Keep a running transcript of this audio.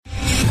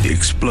The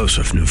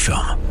explosive new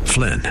film,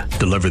 Flynn,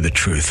 deliver the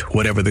truth,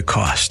 whatever the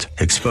cost.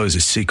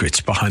 Exposes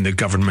secrets behind the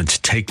government's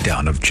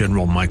takedown of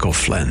General Michael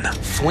Flynn.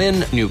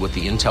 Flynn knew what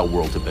the intel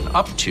world had been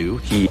up to.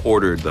 He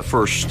ordered the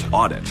first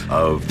audit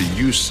of the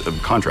use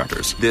of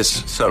contractors.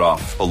 This set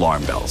off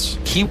alarm bells.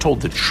 He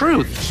told the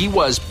truth. He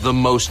was the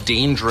most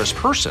dangerous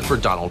person for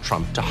Donald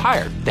Trump to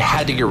hire. They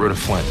had to get rid of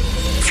Flynn.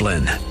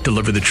 Flynn,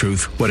 deliver the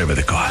truth, whatever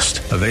the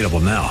cost. Available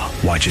now.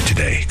 Watch it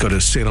today. Go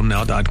to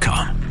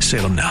salemnow.com.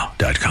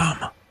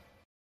 salemnow.com.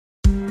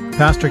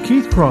 Pastor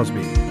Keith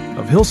Crosby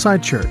of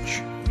Hillside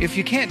Church. If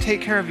you can't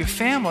take care of your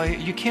family,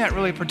 you can't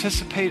really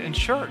participate in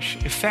church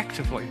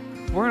effectively.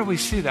 Where do we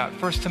see that?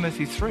 1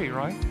 Timothy 3,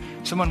 right?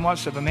 If a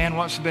man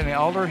wants to be an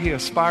elder, he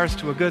aspires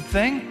to a good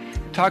thing.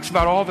 It talks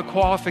about all the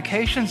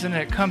qualifications, and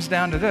it comes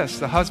down to this,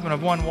 the husband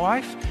of one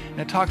wife, and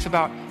it talks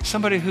about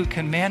somebody who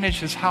can manage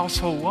his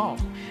household well.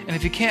 And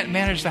if he can't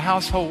manage the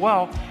household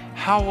well,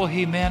 how will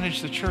he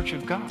manage the church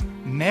of God?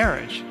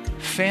 Marriage,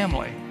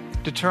 family,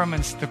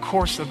 determines the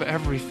course of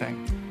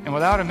everything. And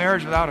without a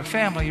marriage, without a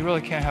family, you really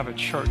can't have a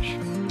church.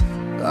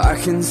 I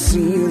can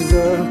see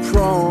the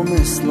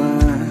promised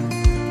land,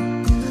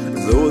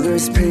 though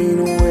there's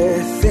pain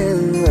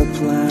within the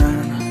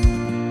plan.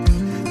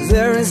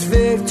 There is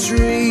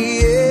victory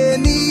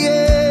in the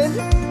end.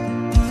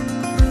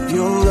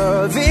 Your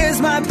love is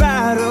my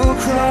battle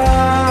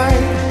cry,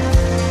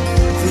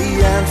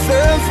 the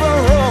answer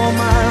for all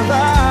my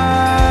life.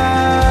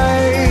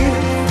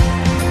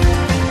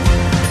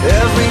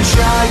 Every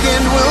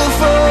giant will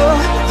fall,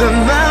 the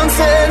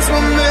mountains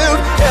will move,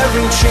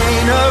 every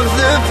chain of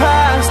the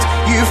past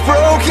you've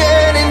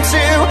broken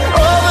into.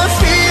 All the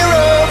fear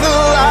of the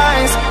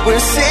lies,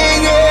 we're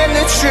singing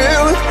the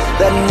truth,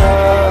 that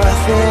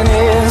nothing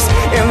is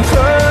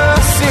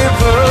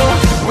impossible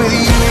with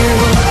you.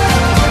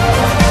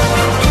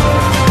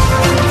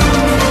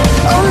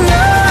 Oh,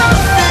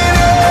 nothing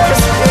is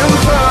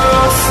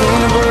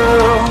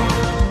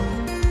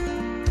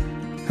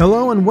impossible.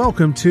 Hello and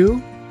welcome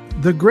to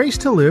the Grace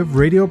to Live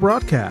radio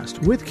broadcast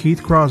with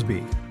Keith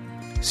Crosby,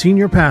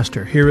 Senior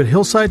Pastor here at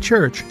Hillside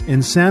Church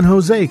in San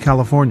Jose,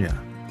 California.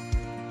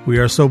 We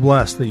are so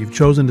blessed that you've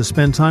chosen to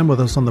spend time with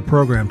us on the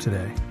program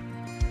today.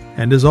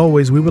 And as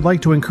always, we would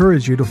like to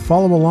encourage you to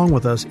follow along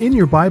with us in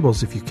your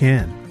Bibles if you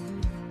can.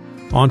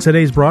 On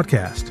today's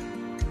broadcast,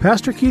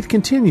 Pastor Keith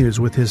continues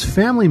with his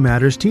Family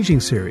Matters teaching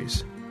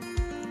series.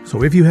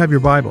 So if you have your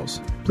Bibles,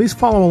 please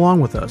follow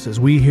along with us as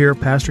we hear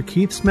Pastor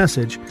Keith's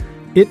message,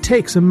 It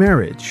Takes a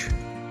Marriage.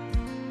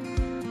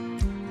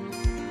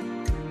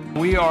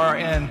 We are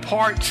in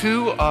part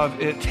 2 of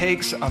It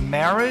Takes a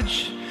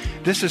Marriage.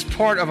 This is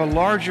part of a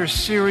larger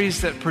series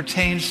that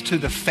pertains to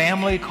the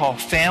family called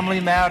Family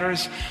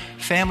Matters.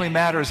 Family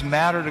matters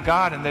matter to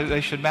God, and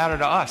they should matter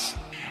to us.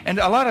 And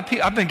a lot of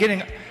people,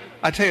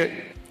 I tell you,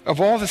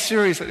 of all the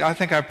series that I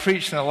think I've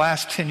preached in the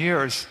last 10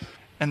 years,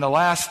 in the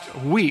last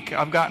week,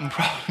 I've gotten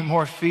probably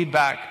more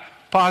feedback,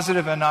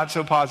 positive and not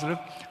so positive,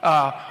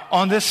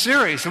 on this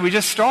series that we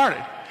just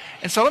started.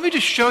 And so let me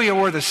just show you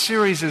where the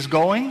series is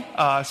going,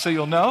 so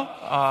you'll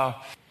know.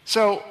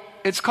 So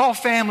it's called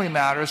Family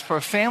Matters. For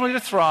a family to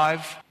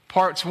thrive,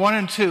 parts 1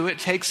 and 2, it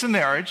takes a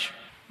marriage.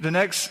 The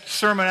next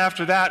sermon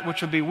after that,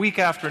 which will be week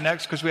after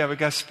next, because we have a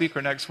guest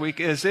speaker next week,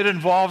 is it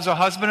involves a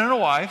husband and a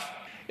wife.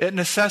 It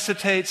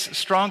necessitates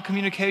strong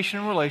communication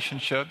and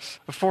relationships.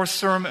 The fourth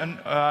sermon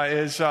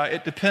is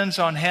it depends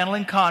on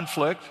handling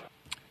conflict.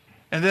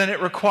 And then it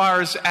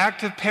requires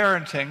active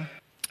parenting.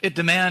 It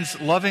demands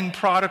loving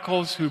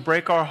prodigals who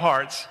break our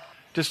hearts.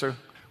 Just a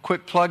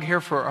quick plug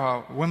here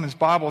for Women's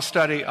Bible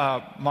Study.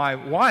 My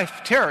wife,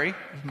 Terry,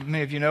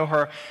 many of you know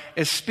her,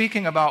 is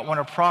speaking about when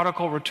a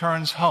prodigal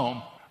returns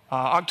home.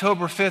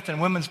 October 5th in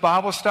Women's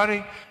Bible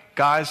Study.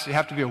 Guys, you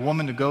have to be a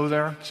woman to go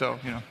there, so,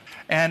 you know.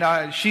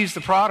 And she's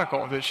the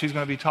prodigal that she's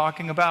going to be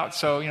talking about.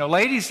 So, you know,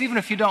 ladies, even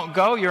if you don't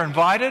go, you're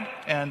invited,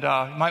 and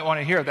you might want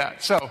to hear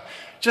that. So,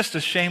 just a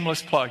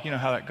shameless plug. You know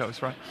how that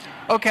goes, right?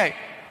 Okay.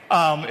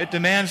 It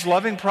demands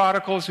loving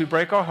prodigals who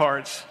break our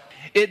hearts.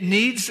 It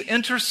needs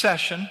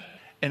intercession,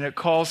 and it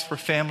calls for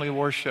family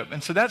worship.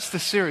 And so that's the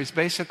series,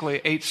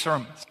 basically 8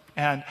 sermons.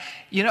 And,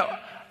 you know,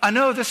 I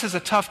know this is a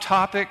tough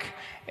topic,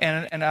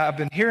 and I've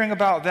been hearing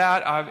about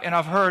that, and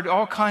I've heard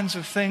all kinds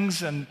of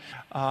things, and,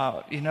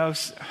 you know,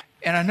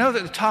 and I know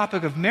that the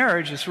topic of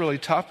marriage is really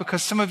tough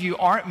because some of you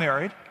aren't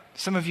married,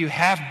 some of you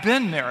have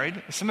been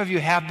married, some of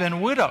you have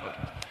been widowed.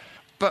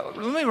 But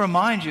let me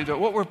remind you that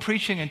what we're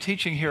preaching and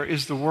teaching here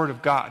is the Word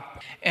of God.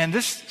 And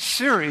this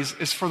series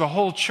is for the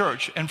whole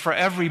church and for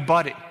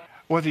everybody.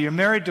 Whether you're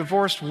married,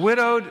 divorced,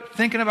 widowed,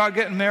 thinking about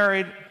getting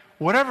married,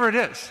 whatever it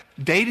is,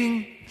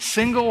 dating,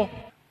 single,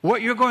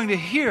 what you're going to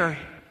hear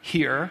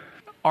here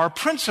are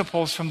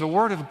principles from the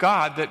Word of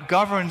God that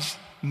governs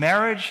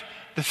marriage,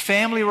 the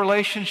family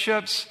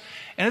relationships.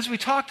 And as we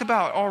talked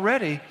about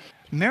already,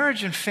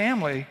 marriage and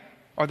family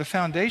are the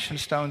foundation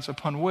stones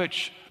upon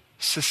which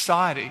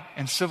society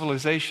and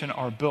civilization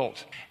are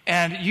built.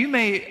 And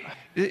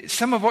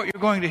some of what you're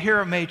going to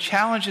hear may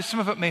challenge you, some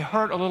of it may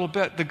hurt a little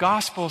bit. The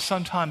gospel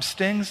sometimes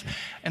stings,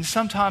 and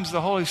sometimes the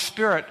Holy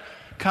Spirit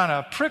kind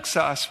of pricks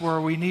us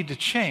where we need to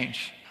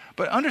change.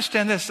 But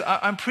understand this,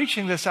 I'm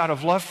preaching this out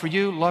of love for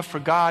you, love for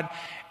God,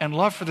 and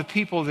love for the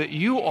people that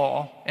you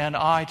all and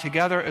I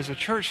together as a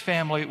church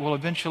family will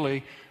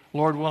eventually,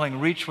 Lord willing,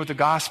 reach with the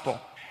gospel.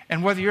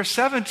 And whether you're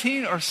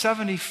 17 or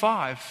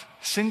 75,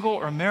 single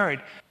or married,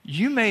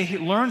 you may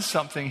learn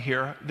something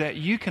here that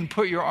you can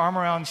put your arm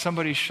around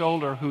somebody's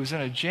shoulder who's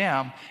in a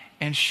jam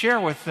and share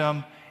with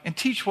them and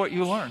teach what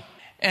you learn.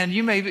 And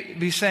you may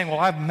be saying, well,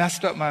 I've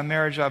messed up my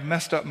marriage, I've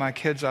messed up my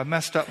kids, I've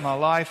messed up my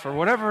life, or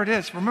whatever it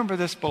is. Remember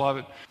this,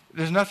 beloved.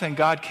 There's nothing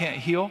God can't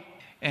heal,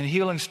 and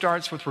healing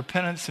starts with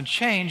repentance and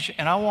change,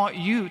 and I want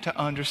you to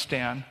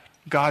understand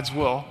God's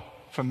will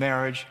for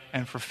marriage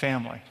and for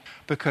family.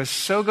 Because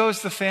so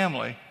goes the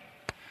family,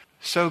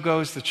 so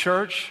goes the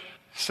church,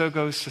 so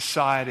goes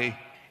society,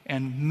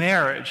 and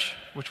marriage,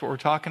 which what we're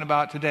talking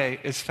about today,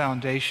 is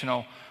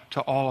foundational to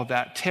all of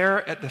that.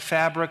 Tear at the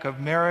fabric of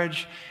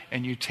marriage,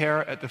 and you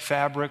tear at the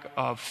fabric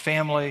of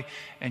family,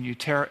 and you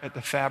tear at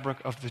the fabric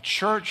of the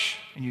church,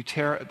 and you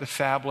tear at the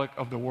fabric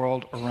of the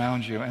world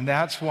around you. And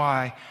that's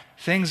why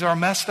things are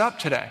messed up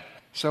today.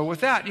 So with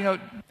that,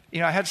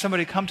 I had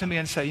somebody come to me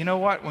and say, you know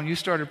what, when you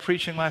started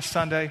preaching last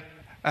Sunday,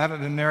 I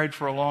haven't been married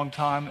for a long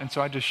time, and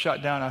so I just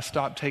shut down. I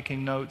stopped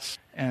taking notes,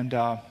 and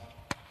I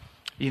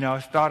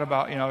thought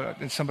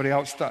about, somebody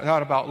else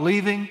thought about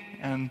leaving,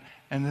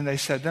 and then they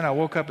said, then I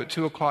woke up at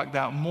 2 o'clock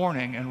that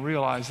morning and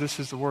realized this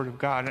is the Word of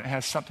God, and it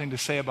has something to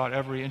say about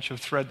every inch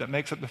of thread that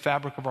makes up the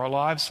fabric of our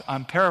lives.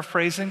 I'm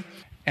paraphrasing,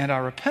 and I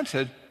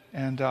repented,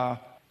 and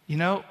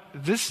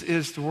this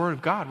is the Word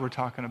of God we're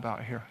talking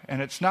about here.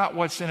 And it's not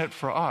what's in it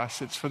for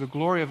us. It's for the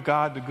glory of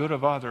God, the good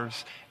of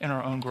others, and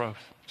our own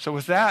growth. So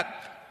with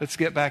that, let's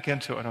get back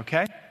into it,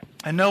 okay?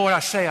 And know what I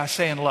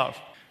say in love.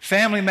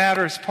 Family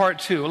Matters, Part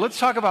 2. Let's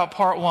talk about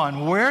Part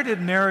 1. Where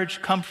did marriage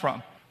come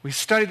from? We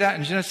studied that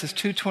in Genesis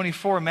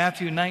 2:24,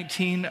 Matthew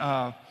 19,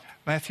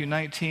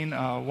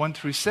 1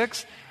 through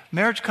 6.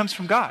 Marriage comes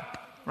from God,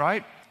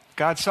 right?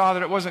 God saw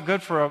that it wasn't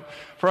good for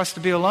us to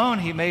be alone.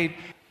 He made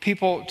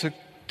people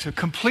to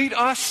complete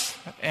us,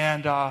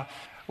 and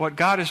what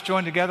God has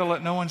joined together,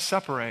 let no one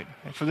separate.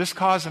 And for this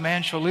cause, a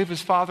man shall leave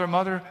his father and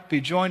mother, be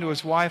joined to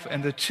his wife,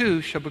 and the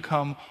two shall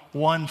become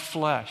one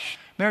flesh.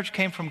 Marriage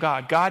came from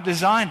God. God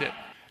designed it.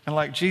 And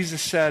like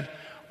Jesus said,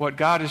 what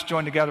God has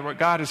joined together, what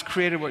God has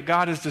created, what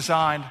God has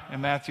designed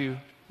in Matthew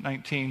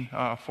 19,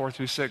 4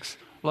 through 6,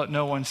 let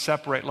no one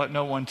separate, let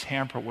no one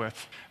tamper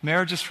with.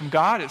 Marriage is from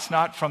God. It's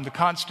not from the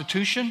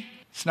Constitution.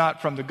 It's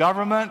not from the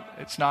government.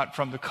 It's not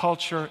from the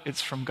culture.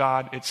 It's from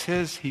God. It's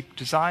His. He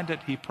designed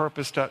it. He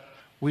purposed it.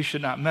 We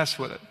should not mess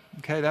with it.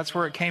 Okay, that's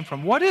where it came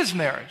from. What is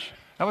marriage?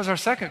 That was our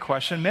second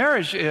question.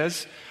 Marriage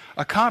is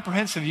a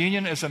comprehensive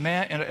union of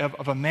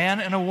a man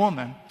and a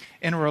woman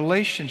in a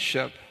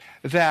relationship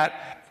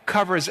that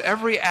covers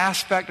every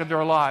aspect of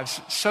their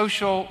lives,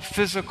 social,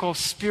 physical,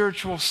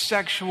 spiritual,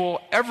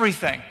 sexual,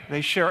 everything.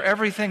 They share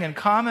everything in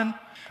common.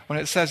 When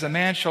it says a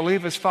man shall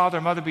leave his father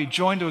and mother, be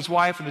joined to his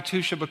wife, and the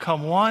two shall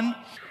become one,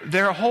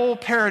 their whole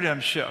paradigm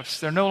shifts.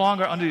 They're no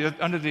longer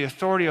under the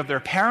authority of their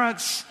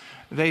parents.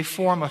 They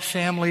form a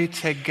family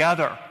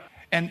together.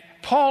 And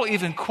Paul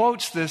even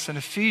quotes this in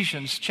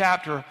Ephesians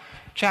chapter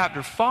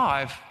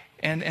 5.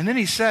 And then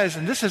he says,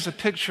 and this is a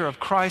picture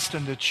of Christ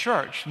and the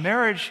church.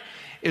 Marriage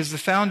is the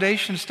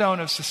foundation stone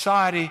of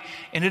society,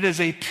 and it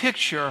is a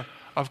picture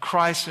of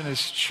Christ and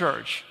His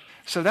church.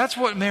 So that's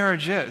what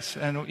marriage is.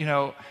 And,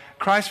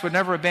 Christ would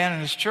never abandon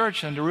His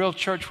church, and the real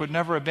church would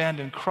never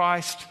abandon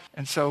Christ.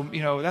 And so,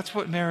 that's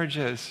what marriage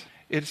is.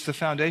 It's the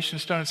foundation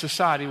stone of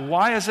society.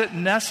 Why is it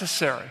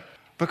necessary?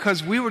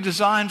 Because we were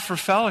designed for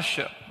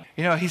fellowship.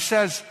 He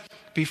says,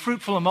 be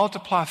fruitful and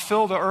multiply,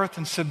 fill the earth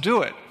and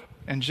subdue it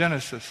in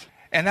Genesis.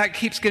 And that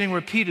keeps getting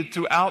repeated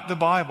throughout the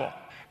Bible.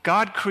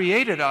 God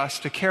created us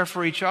to care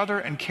for each other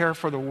and care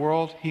for the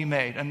world He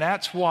made. And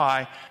that's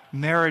why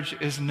marriage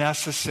is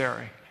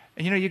necessary.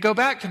 And you go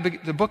back to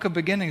the book of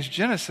beginnings,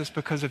 Genesis,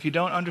 because if you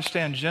don't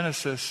understand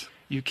Genesis,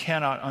 you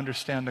cannot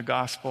understand the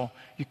gospel.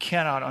 You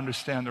cannot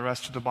understand the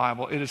rest of the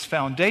Bible. It is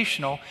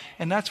foundational,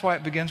 and that's why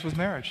it begins with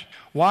marriage.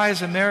 Why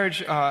is a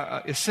marriage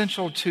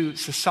essential to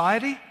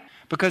society?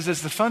 Because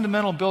it's the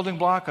fundamental building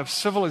block of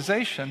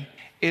civilization.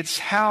 It's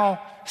how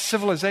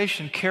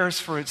civilization cares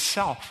for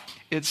itself.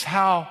 It's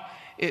how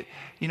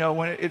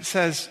when it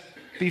says,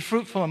 be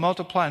fruitful and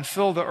multiply and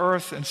fill the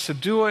earth and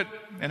subdue it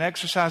and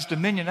exercise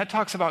dominion, that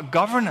talks about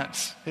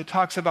governance. It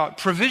talks about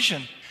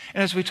provision.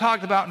 And as we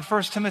talked about in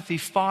 1 Timothy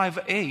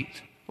 5:8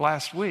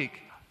 last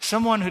week,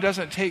 someone who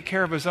doesn't take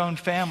care of his own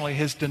family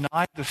has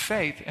denied the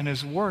faith and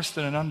is worse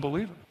than an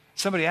unbeliever.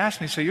 Somebody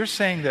asked me, so you're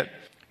saying that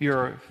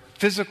your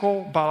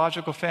physical,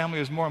 biological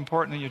family is more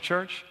important than your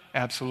church?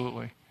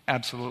 Absolutely.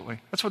 Absolutely.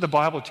 That's what the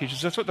Bible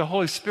teaches. That's what the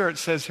Holy Spirit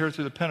says here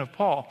through the pen of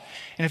Paul.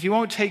 And if you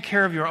won't take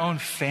care of your own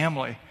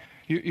family,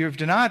 you've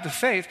denied the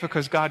faith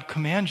because God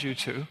commands you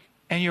to,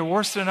 and you're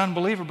worse than an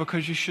unbeliever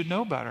because you should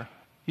know better.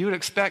 You would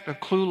expect a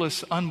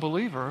clueless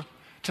unbeliever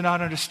to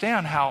not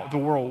understand how the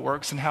world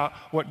works and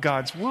what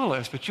God's will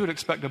is, but you would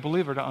expect a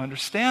believer to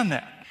understand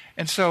that.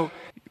 And so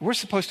we're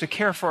supposed to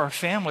care for our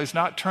families,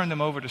 not turn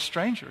them over to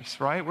strangers,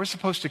 right? We're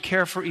supposed to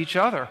care for each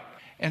other.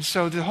 And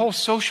so the whole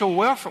social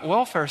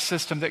welfare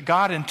system that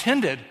God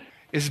intended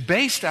is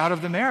based out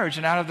of the marriage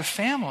and out of the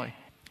family.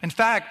 In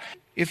fact,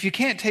 if you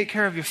can't take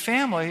care of your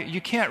family,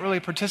 you can't really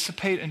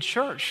participate in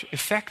church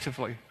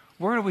effectively.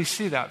 Where do we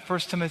see that? 1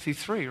 Timothy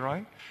 3,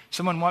 right? If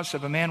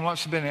a man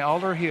wants to be an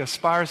elder, he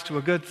aspires to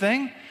a good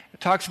thing. It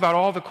talks about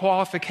all the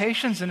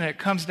qualifications, and it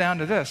comes down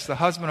to this, the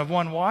husband of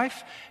one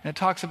wife, and it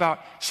talks about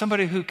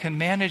somebody who can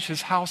manage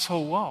his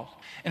household well.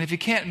 And if he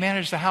can't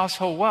manage the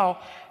household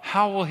well,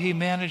 how will he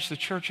manage the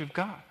church of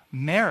God?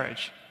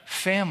 Marriage,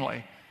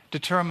 family,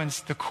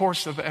 determines the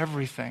course of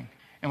everything.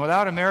 And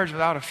without a marriage,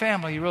 without a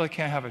family, you really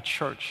can't have a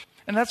church.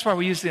 And that's why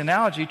we use the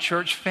analogy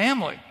church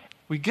family.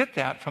 We get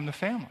that from the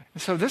family.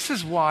 And so this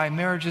is why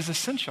marriage is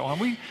essential. And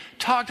we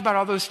talked about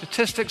all those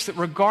statistics that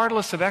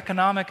regardless of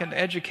economic and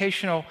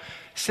educational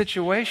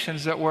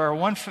situations, that where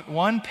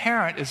one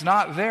parent is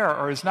not there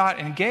or is not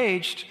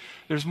engaged,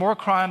 there's more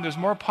crime, there's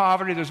more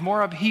poverty, there's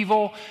more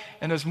upheaval,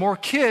 and there's more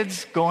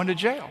kids going to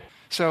jail.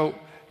 So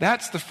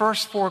that's the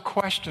first 4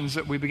 questions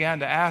that we began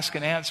to ask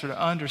and answer to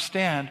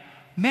understand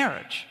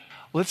marriage.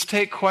 Let's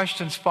take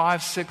questions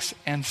 5, 6,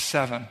 and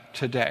 7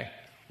 today.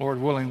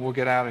 Lord willing, we'll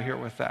get out of here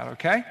with that,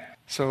 okay?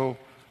 So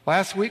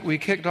last week we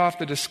kicked off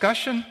the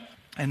discussion,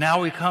 and now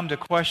we come to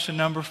question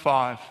number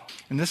 5.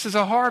 And this is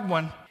a hard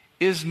one.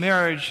 Is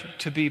marriage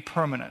to be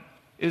permanent?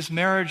 Is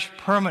marriage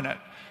permanent?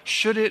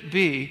 Should it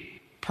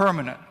be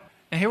permanent?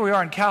 And here we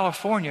are in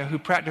California, who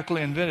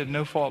practically invented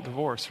no-fault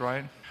divorce,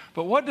 right?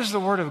 But what does the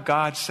Word of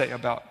God say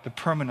about the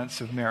permanence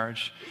of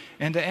marriage?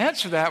 And to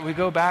answer that, we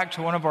go back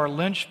to one of our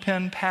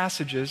linchpin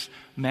passages,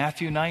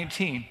 Matthew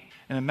 19.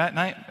 And in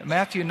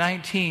Matthew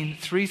 19,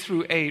 3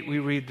 through 8, we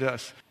read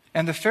this.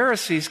 And the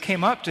Pharisees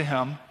came up to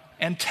him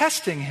and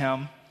testing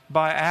him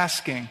by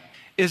asking,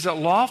 is it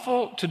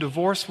lawful to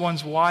divorce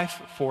one's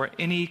wife for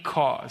any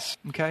cause?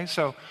 Okay,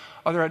 so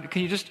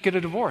can you just get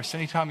a divorce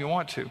anytime you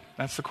want to?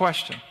 That's the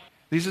question.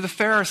 These are the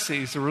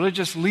Pharisees, the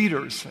religious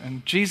leaders,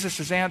 and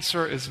Jesus'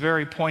 answer is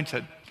very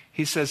pointed.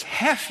 He says,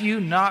 have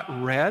you not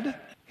read?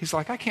 He's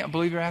like, I can't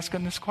believe you're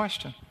asking this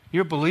question.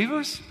 You're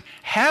believers?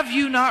 Have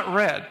you not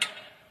read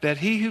that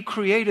he who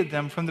created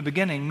them from the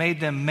beginning made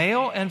them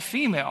male and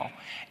female,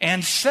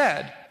 and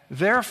said,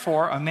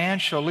 therefore a man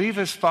shall leave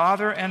his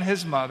father and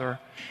his mother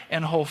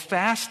and hold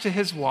fast to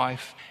his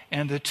wife,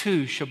 and the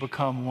two shall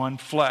become one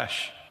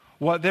flesh.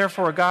 What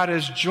therefore God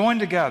has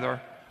joined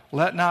together,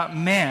 let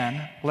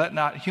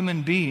not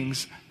human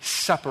beings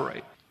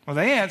separate. Well,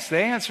 they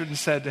answered and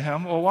said to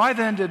him, well, why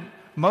then did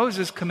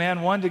Moses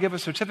command one to give a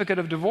certificate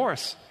of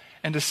divorce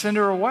and to send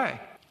her away?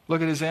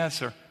 Look at his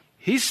answer.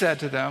 He said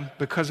to them,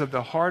 because of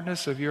the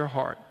hardness of your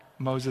heart,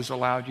 Moses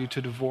allowed you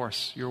to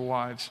divorce your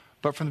wives.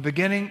 But from the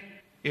beginning,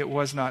 it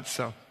was not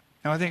so.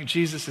 Now, I think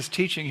Jesus'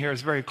 teaching here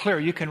is very clear.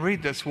 You can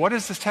read this. What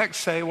does this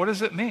text say? What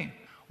does it mean?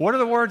 What are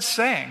the words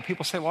saying?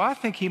 People say, well, I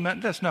think he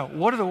meant this. No,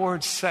 what do the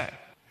words say?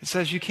 It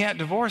says you can't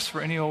divorce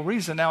for any old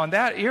reason. Now, in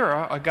that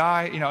era, a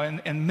guy,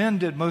 and men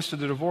did most of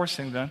the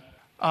divorcing then.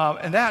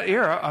 In that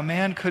era, a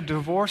man could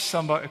divorce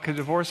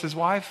his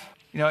wife,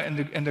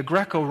 in the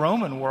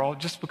Greco-Roman world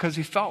just because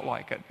he felt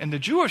like it. In the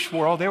Jewish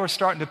world, they were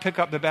starting to pick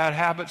up the bad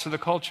habits of the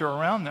culture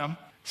around them.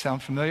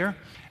 Sound familiar?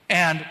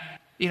 And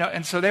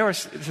so there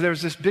was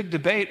this big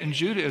debate in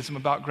Judaism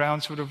about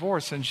grounds for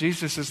divorce. And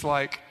Jesus is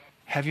like,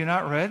 have you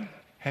not read?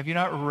 Have you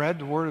not read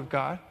the Word of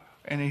God?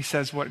 And he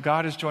says, what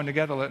God has joined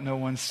together, let no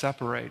one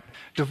separate.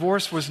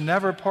 Divorce was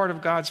never part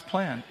of God's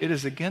plan. It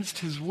is against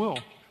his will.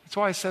 That's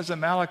why it says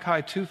in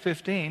Malachi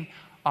 2:15,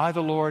 I,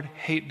 the Lord,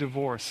 hate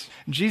divorce.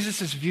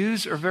 Jesus'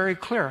 views are very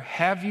clear.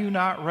 Have you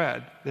not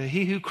read that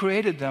he who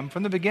created them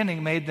from the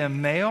beginning made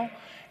them male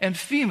and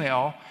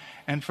female,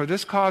 and for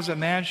this cause a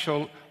man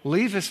shall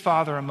leave his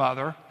father and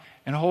mother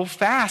and hold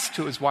fast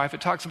to his wife.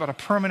 It talks about a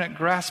permanent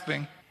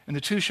grasping, and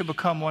the two shall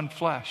become one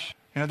flesh.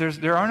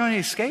 There aren't any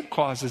escape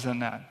clauses in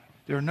that.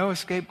 There are no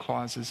escape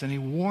clauses, and he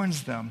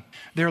warns them.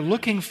 They're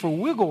looking for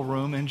wiggle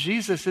room, and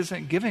Jesus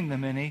isn't giving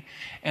them any.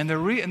 And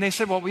they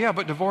said, well, yeah,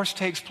 but divorce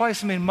takes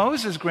place.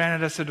 Moses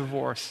granted us a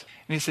divorce.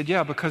 And he said,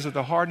 yeah, because of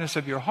the hardness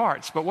of your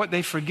hearts. But what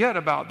they forget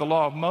about the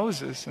law of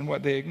Moses, and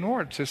what they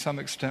ignored to some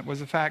extent, was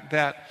the fact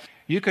that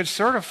you could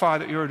certify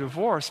that you're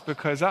divorced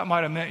because that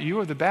might have meant you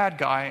were the bad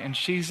guy and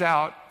she's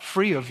out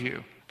free of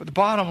you. But the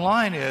bottom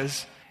line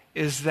is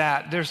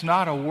that there's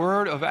not a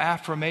word of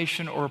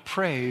affirmation or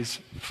praise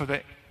for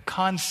the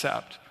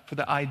concept, for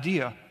the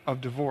idea of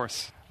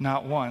divorce.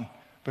 Not one.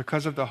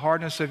 Because of the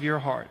hardness of your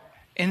heart.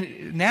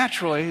 And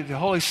naturally, the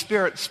Holy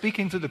Spirit,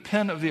 speaking through the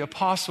pen of the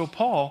Apostle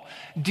Paul,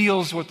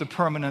 deals with the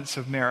permanence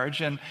of marriage.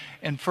 And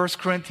in 1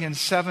 Corinthians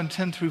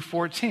 7:10 through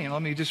 14,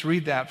 let me just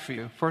read that for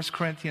you. 1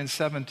 Corinthians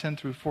 7:10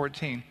 through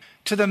 14.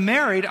 To the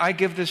married I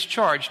give this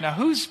charge. Now,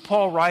 who's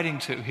Paul writing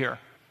to here?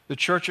 The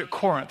church at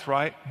Corinth,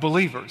 right?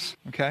 Believers,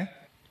 okay?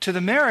 To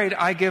the married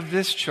I give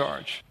this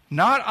charge.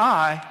 Not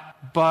I,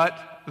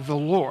 but the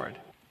Lord.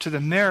 To the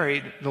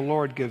married, the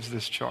Lord gives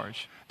this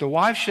charge. The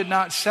wife should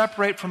not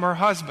separate from her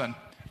husband,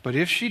 but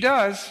if she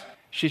does,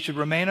 she should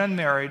remain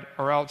unmarried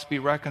or else be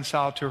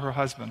reconciled to her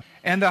husband.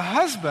 And the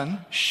husband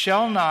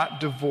shall not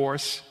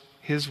divorce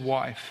his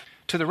wife.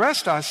 To the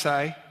rest I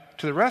say,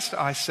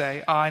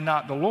 I,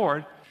 not the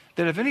Lord,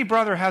 that if any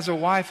brother has a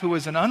wife who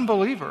is an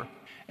unbeliever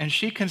and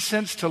she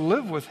consents to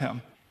live with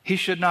him, he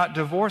should not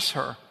divorce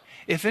her.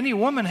 If any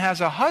woman has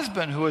a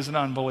husband who is an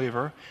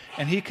unbeliever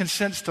and he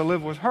consents to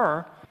live with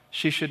her,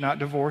 she should not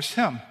divorce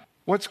him.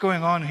 What's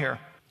going on here?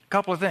 A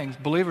couple of things.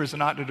 Believers are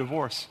not to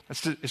divorce.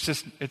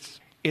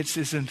 It's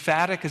as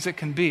emphatic as it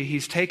can be.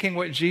 He's taking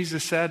what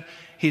Jesus said,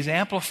 he's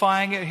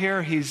amplifying it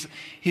here, he's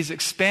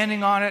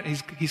expanding on it,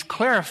 he's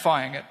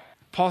clarifying it.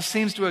 Paul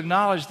seems to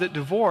acknowledge that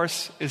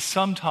divorce is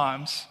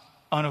sometimes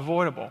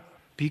unavoidable.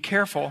 Be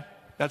careful.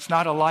 That's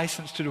not a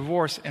license to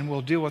divorce, and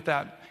we'll deal with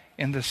that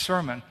in this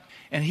sermon.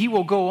 And he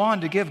will go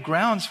on to give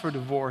grounds for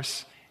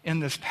divorce in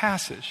this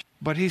passage.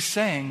 But he's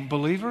saying,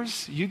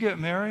 believers, you get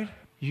married,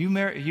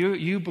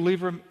 you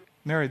believer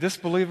marry this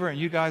believer, and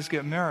you guys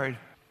get married,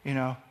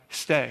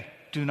 stay.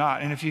 Do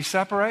not. And if you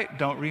separate,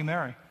 don't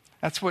remarry.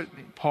 That's what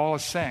Paul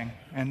is saying.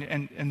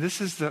 And this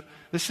is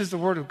the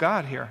word of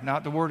God here,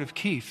 not the word of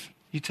Keith.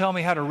 You tell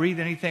me how to read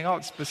anything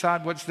else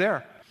beside what's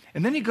there.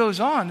 And then he goes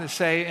on to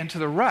say, and to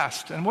the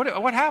rest. And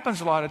what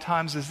happens a lot of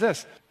times is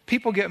this.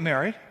 People get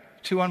married,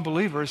 two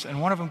unbelievers, and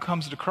one of them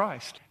comes to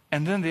Christ.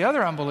 And then the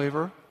other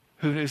unbeliever,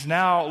 who is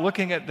now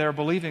looking at their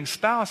believing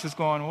spouse, is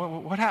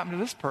going, what happened to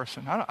this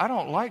person? I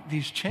don't like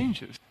these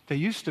changes. They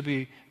used to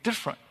be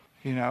different,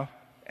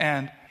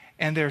 And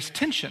there's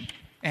tension.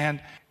 And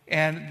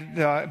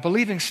the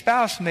believing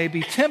spouse may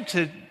be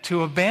tempted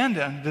to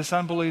abandon this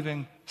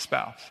unbelieving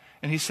spouse.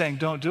 And he's saying,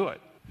 don't do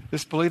it.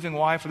 This believing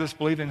wife or this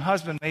believing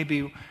husband may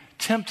be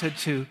tempted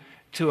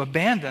to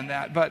abandon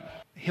that.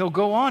 But he'll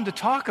go on to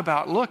talk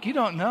about, look, you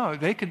don't know.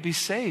 They could be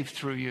saved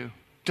through you.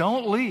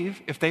 Don't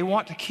leave. If they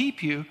want to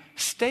keep you,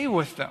 stay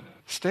with them.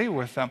 Stay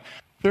with them.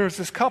 There's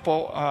this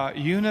couple,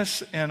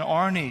 Eunice and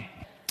Arnie.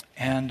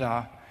 And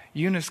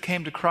Eunice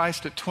came to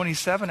Christ at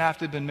 27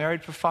 after they'd been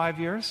married for 5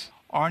 years.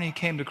 Arnie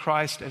came to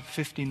Christ at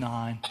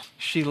 59.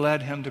 She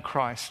led him to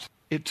Christ.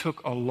 It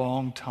took a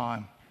long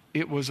time.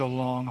 It was a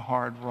long,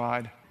 hard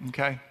ride,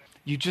 okay?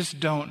 You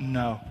just don't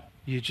know.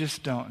 You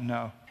just don't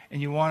know.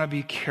 And you want to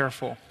be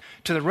careful.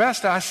 To the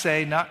rest I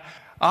say, not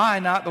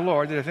the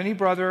Lord, that if any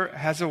brother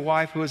has a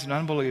wife who is an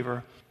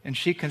unbeliever and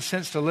she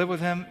consents to live with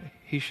him,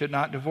 he should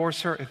not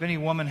divorce her. If any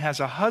woman has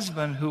a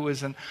husband who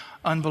is an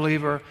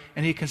unbeliever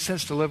and he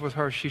consents to live with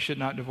her, she should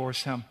not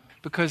divorce him.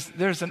 Because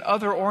there's an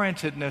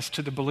other-orientedness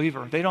to the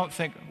believer. They don't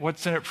think,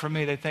 what's in it for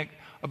me? They think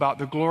about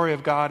the glory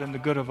of God and the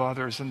good of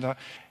others and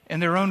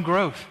their own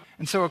growth.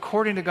 And so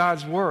according to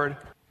God's word,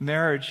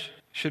 marriage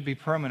should be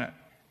permanent.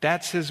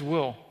 That's his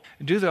will.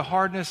 Due to the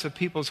hardness of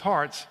people's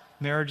hearts,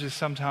 marriages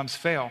sometimes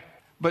fail.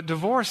 But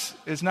divorce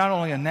is not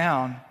only a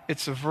noun,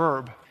 it's a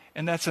verb.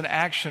 And that's an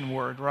action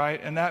word,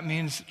 right? And that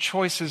means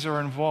choices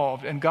are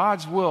involved. And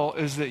God's will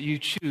is that you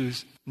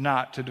choose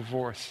not to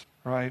divorce,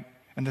 right?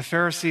 And the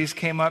Pharisees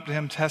came up to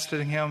him,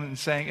 testing him, and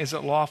saying, is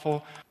it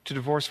lawful to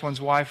divorce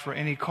one's wife for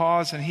any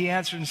cause? And he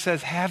answered and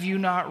says, have you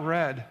not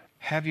read?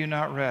 Have you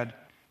not read?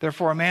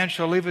 Therefore a man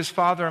shall leave his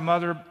father and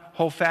mother,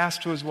 hold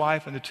fast to his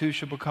wife, and the two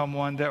shall become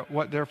one.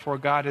 What therefore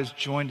God has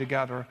joined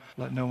together,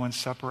 let no one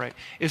separate.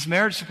 Is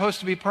marriage supposed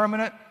to be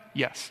permanent?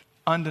 Yes.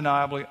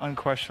 Undeniably,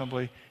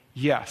 unquestionably,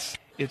 yes.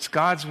 It's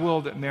God's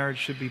will that marriage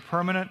should be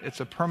permanent. It's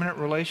a permanent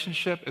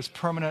relationship, as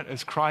permanent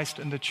as Christ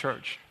and the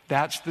church.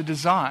 That's the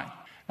design.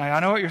 Now, I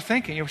know what you're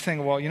thinking. You're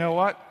thinking, well, you know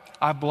what?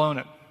 I've blown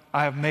it.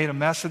 I have made a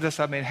mess of this.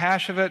 I've made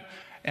hash of it.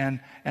 And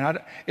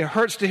it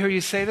hurts to hear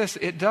you say this.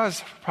 It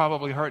does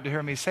probably hurt to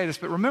hear me say this.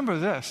 But remember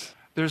this.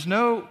 There's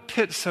no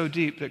pit so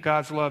deep that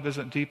God's love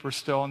isn't deeper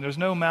still. And there's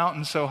no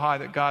mountain so high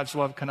that God's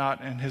love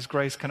cannot and his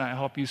grace cannot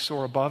help you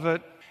soar above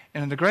it.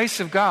 And in the grace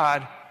of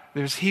God,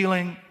 there's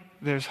healing,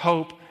 there's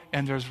hope,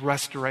 and there's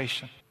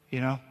restoration.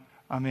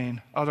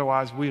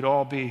 Otherwise we'd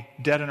all be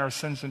dead in our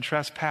sins and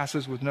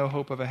trespasses with no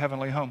hope of a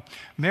heavenly home.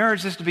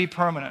 Marriage is to be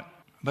permanent,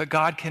 but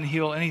God can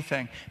heal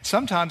anything.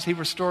 Sometimes he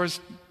restores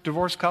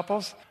divorced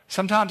couples.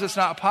 Sometimes it's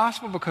not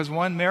possible because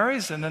one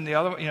marries and then the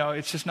other,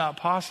 it's just not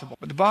possible.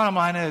 But the bottom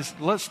line is,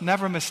 let's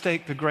never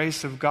mistake the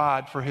grace of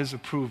God for his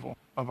approval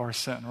of our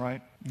sin,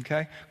 right?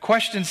 Okay?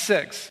 Question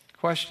 6.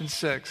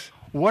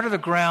 What are the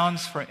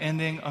grounds for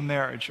ending a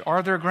marriage?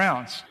 Are there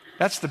grounds?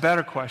 That's the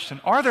better question.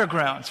 Are there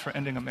grounds for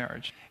ending a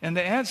marriage? And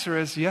the answer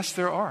is yes,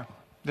 there are.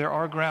 There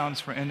are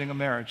grounds for ending a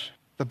marriage.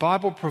 The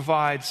Bible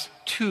provides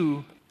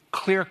 2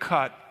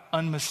 clear-cut,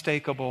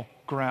 unmistakable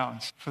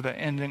grounds for the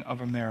ending of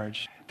a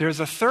marriage.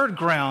 There's a third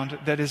ground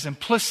that is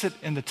implicit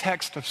in the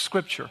text of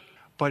Scripture,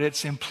 but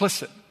it's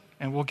implicit.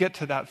 And we'll get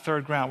to that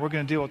third ground. We're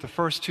going to deal with the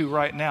first 2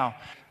 right now.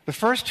 The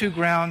first 2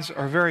 grounds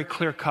are very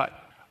clear-cut,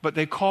 but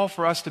they call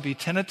for us to be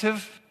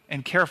tentative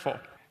and careful.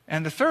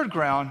 And the third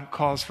ground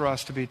calls for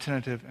us to be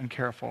tentative and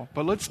careful.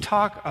 But let's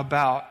talk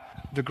about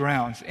the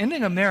grounds.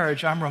 Ending a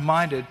marriage, I'm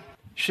reminded,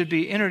 should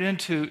be entered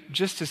into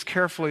just as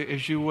carefully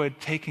as you would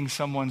taking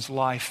someone's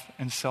life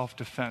in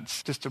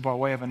self-defense. Just by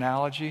way of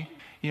analogy,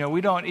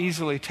 We don't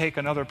easily take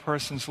another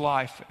person's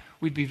life.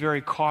 We'd be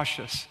very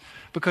cautious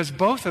because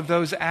both of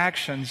those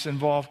actions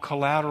involve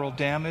collateral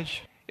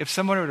damage. If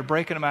someone were to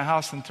break into my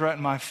house and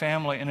threaten my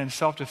family, and in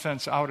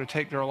self-defense I were to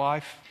take their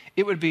life,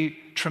 it would be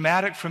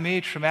traumatic for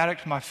me,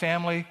 traumatic to my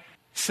family,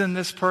 send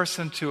this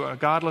person to a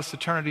godless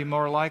eternity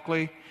more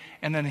likely,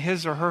 and then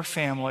his or her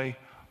family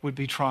would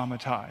be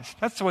traumatized.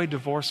 That's the way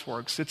divorce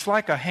works. It's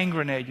like a hand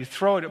grenade. You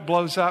throw it, it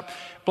blows up,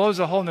 blows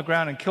a hole in the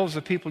ground and kills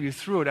the people you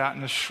threw it at,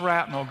 and the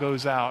shrapnel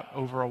goes out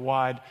over a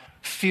wide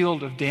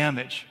field of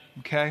damage.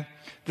 Okay?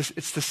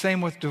 It's the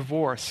same with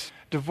divorce.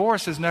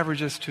 Divorce is never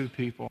just two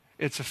people.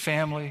 It's a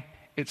family,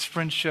 it's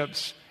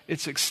friendships,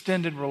 it's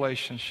extended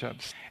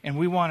relationships. And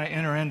we want to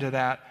enter into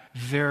that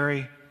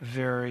very,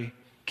 very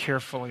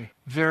carefully,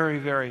 very,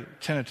 very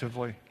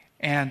tentatively.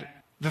 And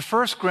the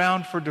first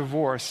ground for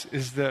divorce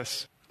is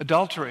this: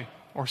 adultery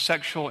or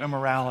sexual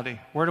immorality.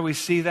 Where do we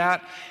see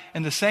that?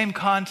 In the same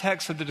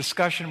context of the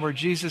discussion where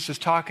Jesus is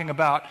talking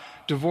about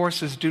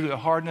divorce is due to the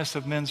hardness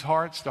of men's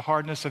hearts, the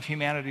hardness of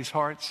humanity's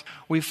hearts,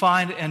 we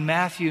find in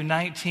Matthew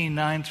 19,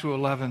 9 through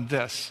 11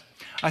 this: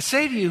 I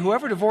say to you,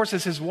 whoever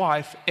divorces his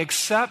wife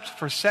except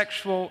for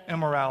sexual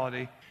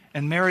immorality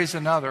and marries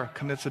another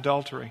commits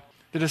adultery.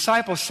 The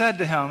disciples said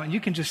to him, and you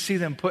can just see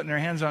them putting their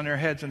hands on their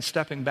heads and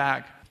stepping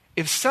back,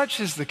 if such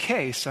is the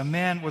case, a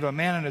man with a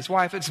man and his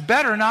wife, it's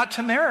better not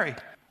to marry.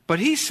 But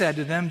he said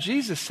to them,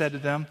 Jesus said to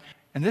them,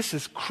 and this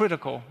is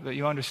critical that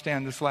you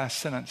understand this last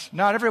sentence,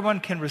 not everyone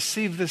can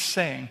receive this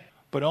saying,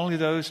 but only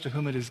those to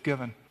whom it is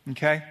given.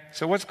 Okay?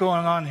 So what's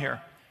going on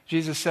here?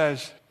 Jesus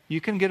says, you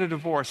can get a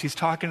divorce. He's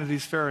talking to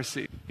these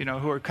Pharisees,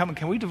 who are coming.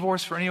 Can we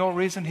divorce for any old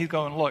reason? He's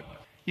going, look,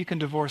 you can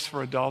divorce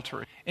for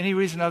adultery. Any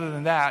reason other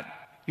than that,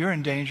 you're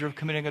in danger of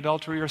committing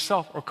adultery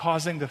yourself or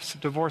causing the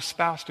divorced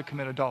spouse to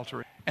commit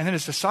adultery. And then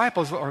his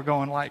disciples are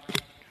going like,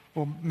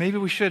 well, maybe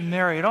we shouldn't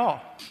marry at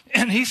all.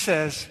 And he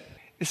says,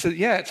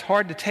 yeah, it's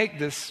hard to take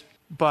this,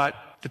 but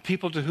the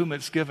people to whom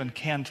it's given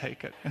can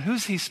take it. And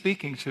who's he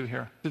speaking to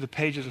here? To the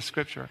pages of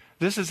Scripture.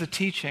 This is a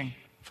teaching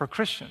for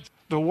Christians.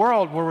 The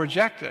world will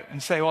reject it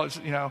and say, well,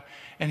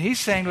 and he's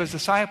saying to his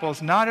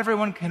disciples, not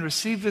everyone can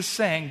receive this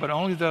saying, but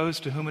only those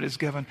to whom it is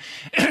given.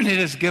 And it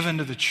is given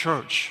to the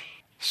church.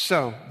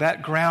 So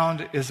that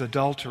ground is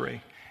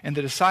adultery. And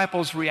the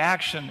disciples'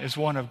 reaction is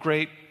one of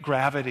great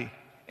gravity.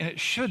 And it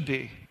should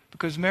be,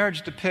 because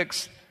marriage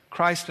depicts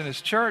Christ and his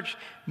church.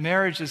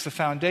 Marriage is the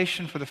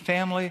foundation for the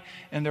family,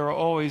 and there are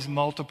always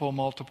multiple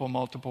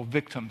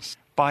victims,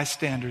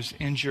 bystanders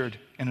injured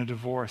in a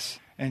divorce.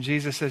 And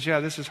Jesus says, yeah,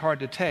 this is hard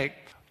to take,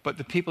 but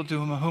the people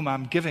to whom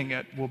I'm giving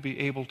it will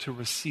be able to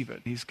receive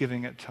it. He's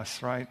giving it to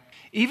us, right?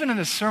 Even in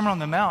the Sermon on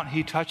the Mount,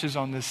 he touches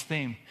on this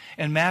theme.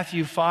 In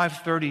Matthew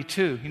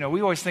 5:32,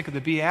 we always think of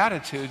the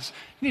Beatitudes.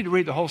 You need to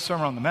read the whole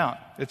Sermon on the Mount.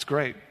 It's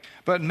great.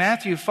 But in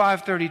Matthew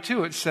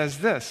 5:32, it says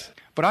this: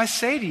 but I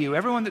say to you,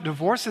 everyone that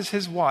divorces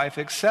his wife,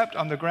 except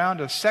on the ground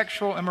of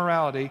sexual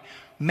immorality,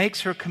 makes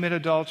her commit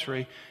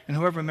adultery, and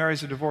whoever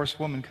marries a divorced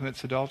woman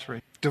commits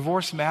adultery.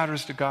 Divorce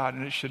matters to God,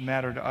 and it should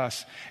matter to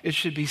us. It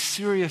should be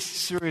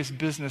serious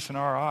business in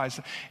our eyes.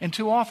 And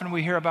too often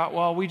we hear about,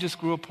 well, we just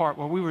grew apart,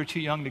 well, we were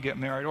too young to get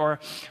married, or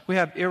we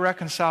have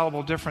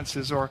irreconcilable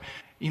differences, or,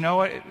 you know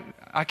what,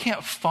 I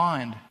can't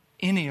find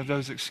any of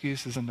those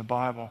excuses in the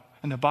Bible.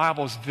 And the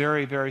Bible is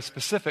very, very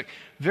specific,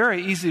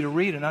 very easy to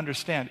read and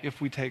understand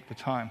if we take the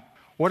time.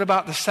 What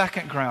about the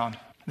second ground?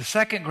 The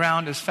second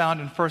ground is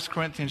found in 1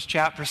 Corinthians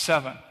chapter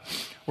 7,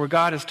 where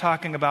God is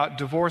talking about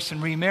divorce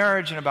and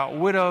remarriage and about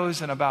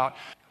widows and about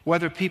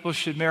whether people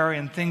should marry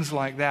and things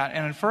like that.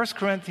 And in 1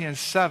 Corinthians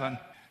 7,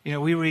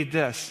 we read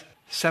this,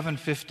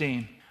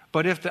 7:15.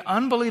 But if the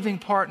unbelieving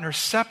partner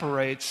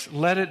separates,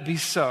 let it be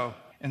so.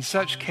 In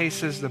such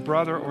cases, the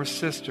brother or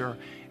sister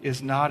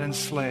is not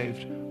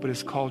enslaved, but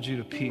has called you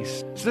to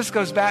peace. So this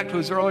goes back to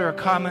his earlier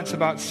comments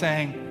about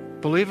saying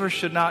believers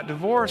should not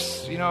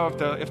divorce.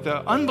 If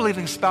the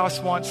unbelieving spouse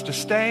wants to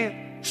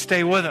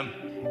stay with him.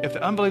 If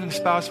the unbelieving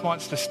spouse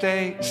wants to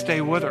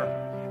stay with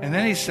her. And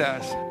then he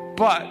says,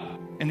 but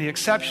in the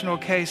exceptional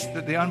case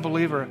that the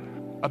unbeliever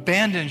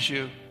abandons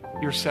you,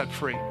 you're set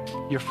free.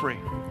 You're free.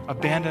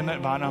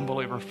 Abandonment by an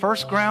unbeliever.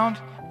 First ground,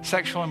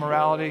 sexual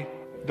immorality,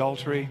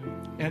 adultery,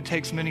 and it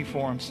takes many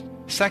forms.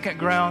 Second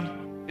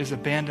ground is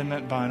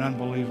abandonment by an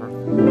unbeliever.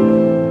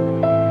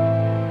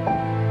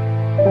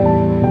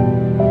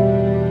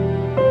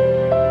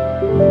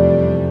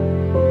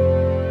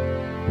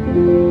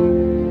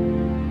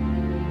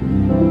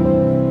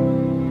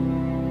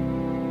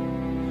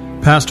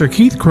 Pastor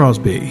Keith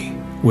Crosby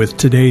with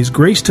today's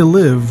Grace to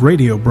Live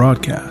radio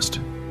broadcast.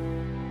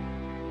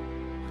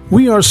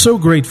 We are so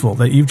grateful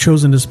that you've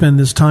chosen to spend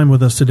this time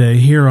with us today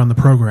here on the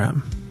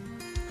program.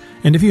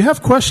 And if you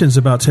have questions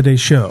about today's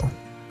show,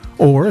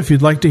 or if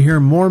you'd like to hear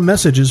more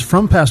messages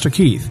from Pastor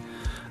Keith,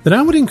 then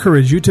I would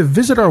encourage you to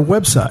visit our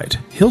website,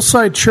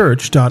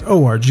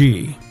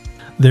 hillsidechurch.org.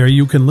 There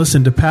you can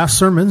listen to past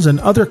sermons and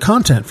other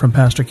content from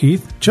Pastor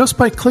Keith just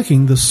by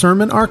clicking the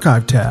Sermon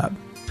Archive tab.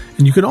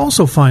 And you can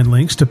also find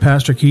links to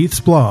Pastor Keith's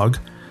blog,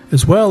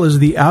 as well as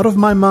the Out of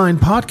My Mind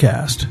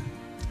podcast.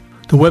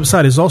 The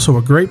website is also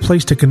a great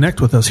place to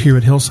connect with us here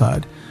at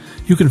Hillside.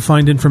 You can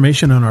find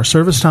information on our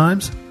service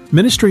times,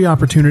 ministry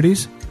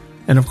opportunities,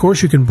 and of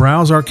course you can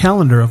browse our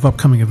calendar of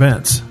upcoming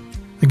events.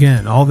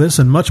 Again, all this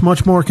and much,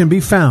 much more can be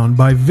found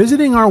by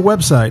visiting our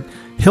website,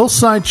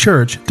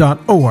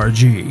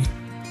 hillsidechurch.org.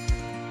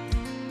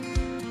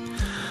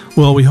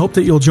 Well, we hope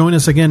that you'll join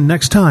us again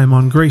next time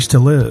on Grace to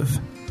Live.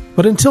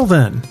 But until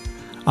then,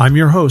 I'm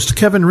your host,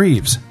 Kevin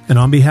Reeves, and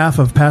on behalf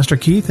of Pastor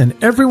Keith and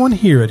everyone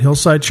here at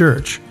Hillside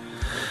Church,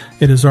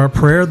 it is our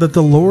prayer that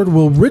the Lord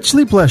will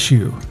richly bless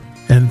you,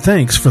 and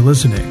thanks for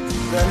listening.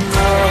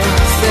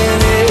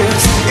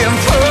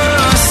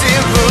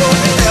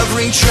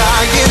 Every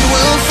giant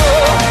will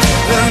fall,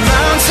 the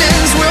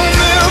mountains will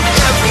move,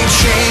 every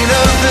chain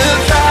of the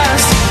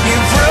past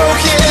you've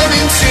broken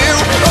into.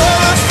 All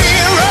the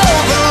fear, all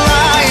the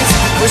lies,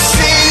 we're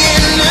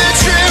seeing the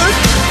truth,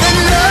 that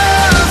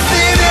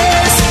nothing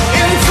is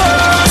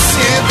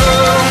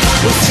impossible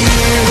with you.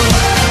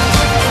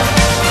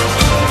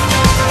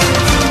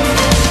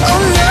 Oh,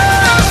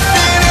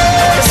 nothing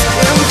is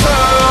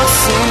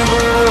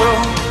impossible.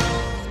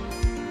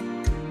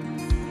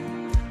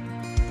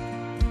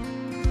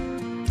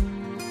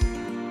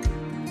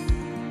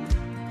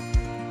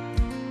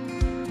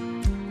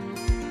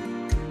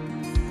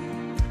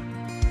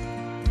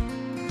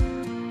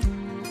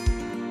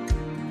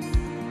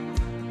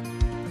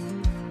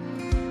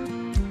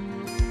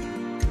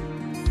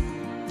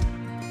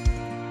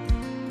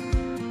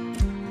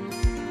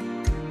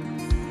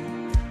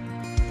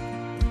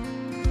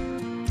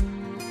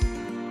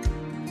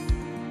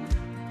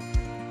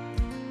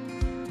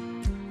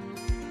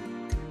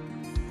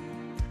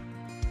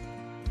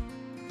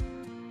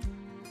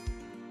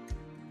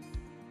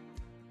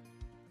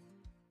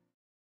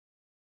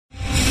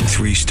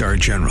 Three-star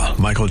General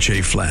Michael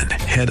J. Flynn,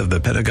 head of the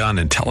Pentagon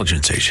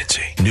Intelligence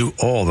Agency, knew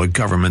all the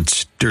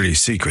government's dirty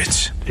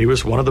secrets. He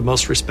was one of the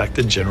most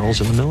respected generals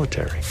in the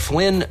military.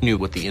 Flynn knew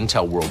what the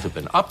intel world had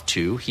been up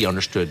to. He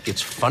understood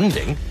its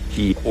funding.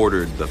 He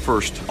ordered the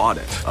first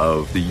audit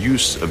of the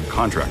use of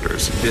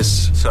contractors.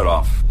 This set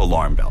off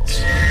alarm bells.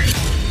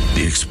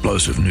 The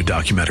explosive new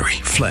documentary,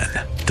 Flynn,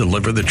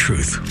 Deliver the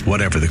Truth,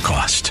 Whatever the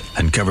Cost,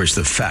 uncovers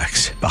the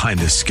facts behind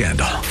this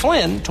scandal.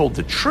 Flynn told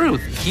the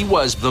truth. He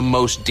was the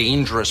most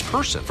dangerous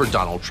person for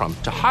Donald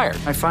Trump to hire.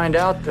 I find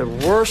out the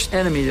worst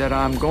enemy that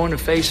I'm going to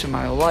face in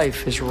my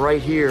life is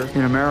right here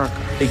in America.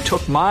 They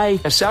took my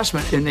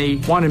assessment and they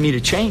wanted me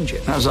to change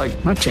it. And I was like,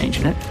 I'm not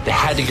changing it. They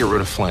had to get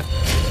rid of Flynn.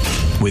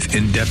 With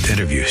in-depth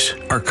interviews,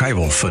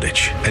 archival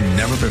footage, and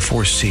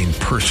never-before-seen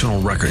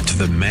personal records of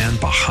the man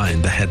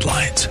behind the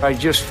headlines. I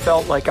just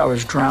felt like I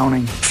was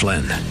drowning.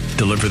 Flynn,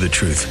 Deliver the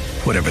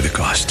Truth, Whatever the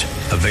Cost.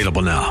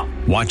 Available now.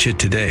 Watch it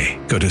today.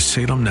 Go to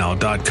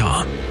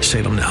salemnow.com.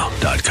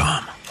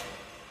 salemnow.com.